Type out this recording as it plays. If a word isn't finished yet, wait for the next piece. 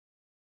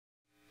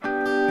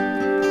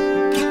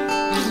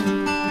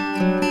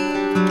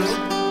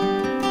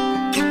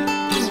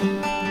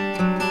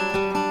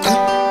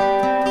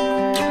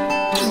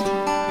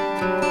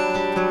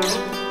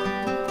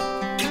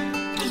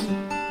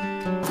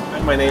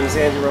name is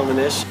Andy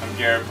Romanish. I'm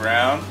Garrett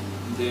Brown.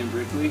 I'm Dan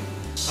Brickley.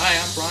 Hi,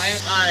 I'm Brian.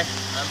 Hi,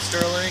 I'm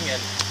Sterling, and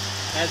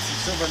had some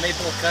silver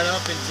maple cut up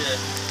into a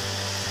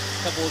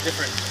couple of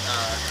different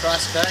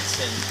cross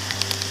cuts and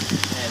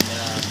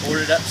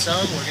boarded up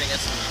some. We're going to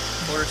get some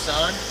quarter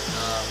sawn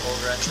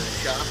over at the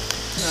shop.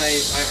 I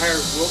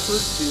hired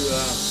Wilford to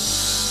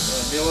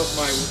mill up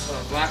my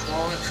black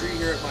walnut tree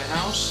here at my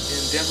house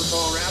in Denver,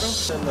 Colorado.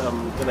 And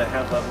I'm going to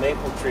have a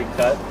maple tree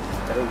cut.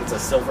 I think it's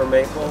a silver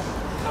maple.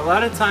 A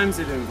lot of times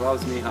it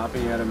involves me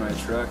hopping out of my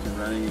truck and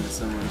running into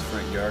someone's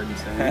front yard and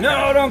saying,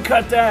 "No, don't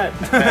cut that!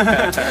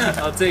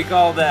 I'll take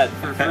all that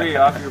for free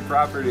off your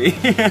property."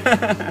 My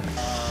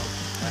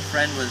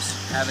friend was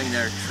having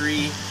their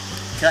tree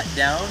cut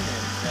down,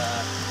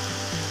 and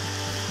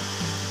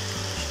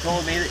she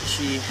told me that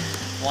she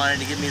wanted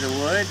to give me the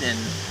wood, and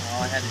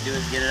all I had to do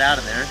was get it out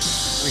of there.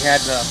 We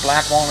had a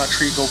black walnut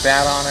tree go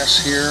bad on us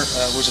here.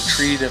 It was a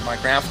tree that my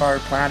grandfather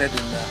planted,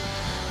 and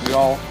we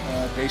all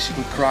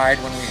basically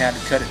cried when we had to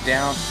cut it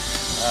down,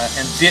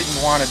 and didn't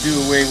want to do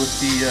away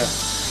with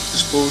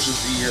dispose of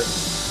the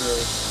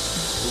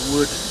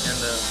wood in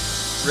the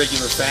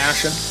regular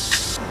fashion.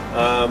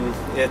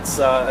 It's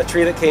a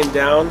tree that came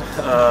down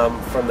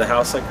from the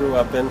house I grew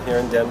up in here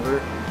in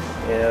Denver,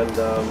 and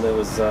it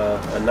was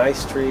a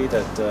nice tree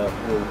that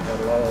we had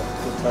a lot of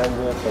good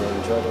time with, and I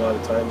enjoyed a lot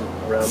of time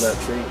around that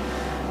tree.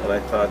 And I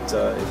thought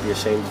it'd be a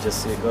shame to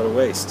just see it go to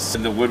waste.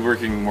 In the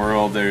woodworking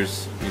world,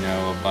 there's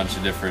a bunch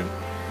of different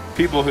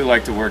people who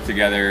like to work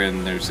together,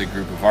 and there's a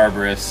group of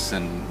arborists,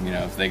 and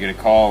if they get a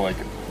call like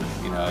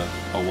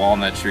a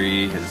walnut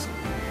tree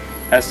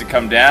has to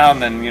come down,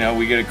 then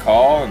we get a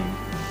call, and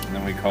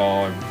then we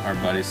call our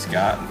buddy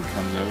Scott, and he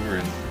comes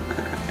over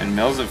and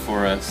mills it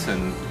for us.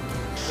 And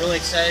really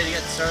excited to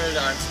get started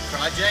on some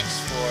projects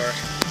for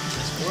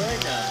this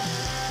wood.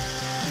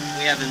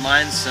 We have in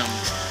mind some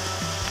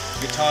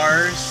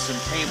guitars, some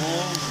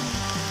tables,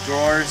 and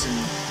drawers, and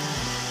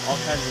all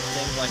kinds of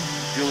things like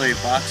jewelry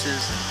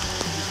boxes.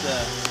 Just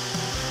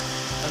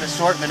an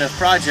assortment of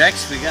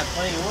projects. We got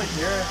plenty of wood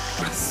here.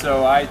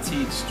 So I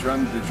teach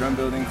the drum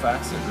building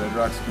class at Red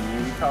Rocks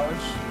Community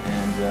College,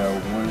 and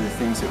one of the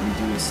things that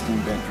we do is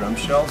steam bent drum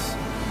shells.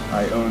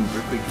 I own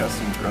Brickley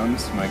Custom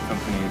Drums. My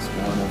company is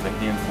one of a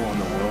handful in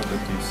the world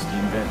that do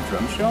steam bent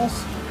drum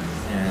shells.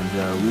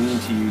 And we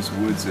need to use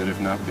woods that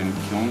have not been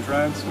kiln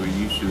dried, so we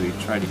usually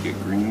try to get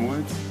green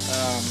wood.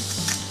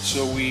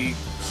 So we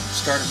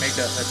started to make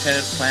a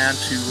tentative plan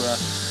to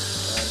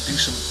do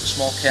some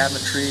small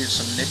cabinetry,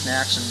 some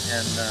knickknacks,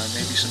 and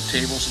maybe some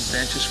tables and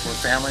benches for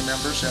family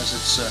members, as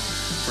it's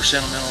for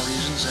sentimental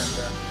reasons, and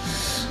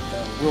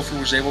Wilford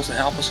was able to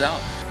help us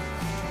out.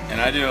 And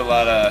I do a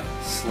lot of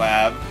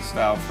slab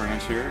style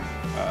furniture.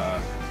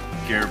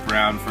 Garrett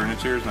Brown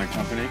Furniture is my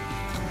company.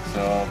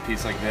 So a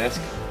piece like this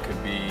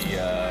could be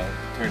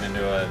turned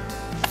into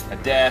a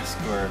desk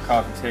or a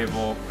coffee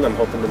table. I'm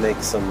hoping to make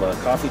some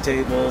coffee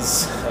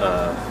tables,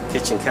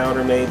 kitchen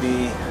counter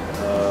maybe,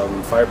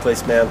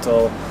 fireplace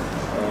mantle,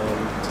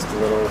 just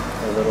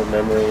a little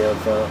memory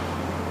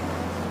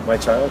of my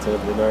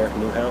childhood in our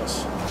new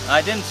house.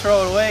 I didn't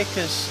throw it away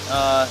because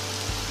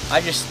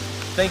I just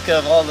think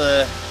of all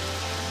the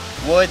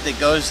wood that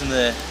goes in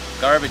the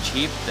garbage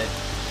heap that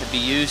could be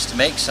used to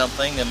make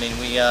something. I mean,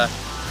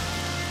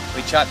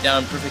 we chopped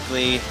down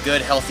perfectly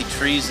good, healthy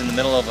trees in the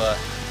middle of a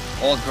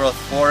old-growth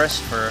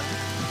forest for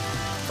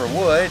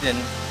wood, and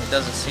it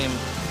doesn't seem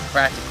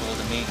practical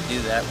to me to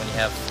do that when you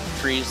have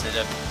trees that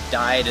have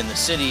died in the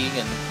city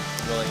and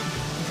really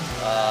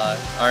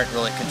aren't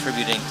really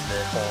contributing to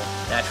the whole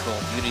natural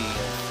beauty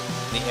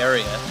of the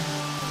area,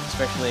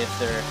 especially if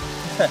they're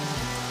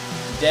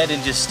dead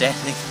and just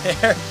standing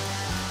there,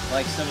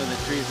 like some of the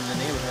trees in the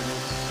neighborhood.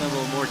 There's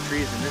several more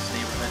trees in this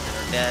neighborhood that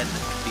are dead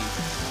that could be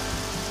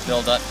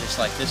built up just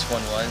like this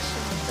one was.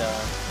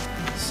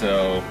 And,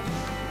 so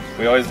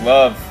we always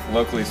love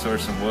locally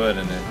sourced wood,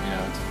 and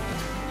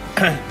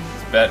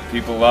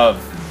people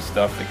love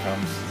stuff that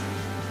comes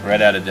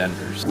right out of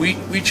Denver.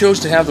 We chose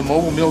to have the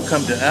mobile mill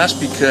come to us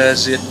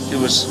because it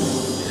was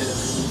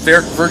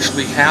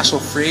virtually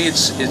hassle-free.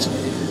 Its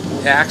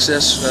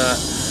access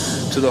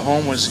to the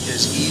home is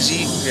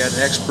easy. We had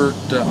an expert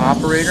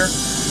operator.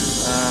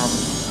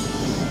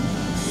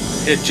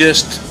 It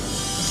just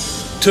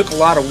took a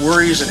lot of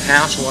worries and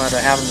hassle out of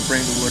having to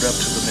bring the wood up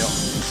to the mill.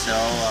 So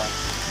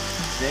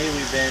today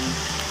we've been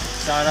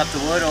sawing up the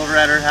wood over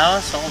at our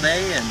house all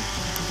day, and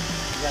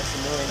we got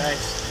some really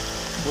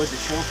nice wood to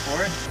show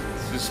for it.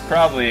 This is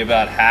probably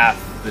about half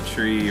the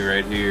tree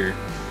right here,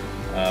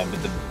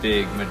 but the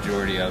big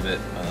majority of it.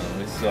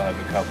 We still have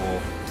a couple,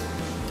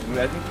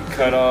 I think,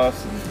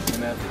 cut-offs,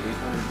 and that's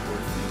 800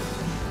 board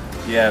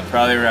feet. Yeah,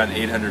 probably around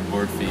 800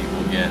 board feet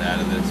we'll get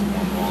out of this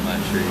one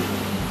walnut tree.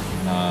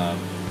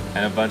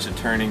 And a bunch of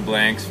turning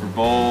blanks for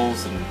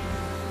bowls, and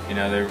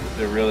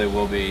there really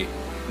will be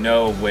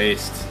no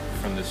waste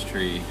from this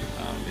tree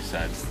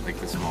besides like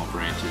the small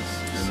branches.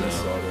 And the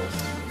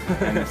sawdust.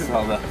 And the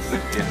sawdust.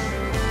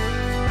 Yeah.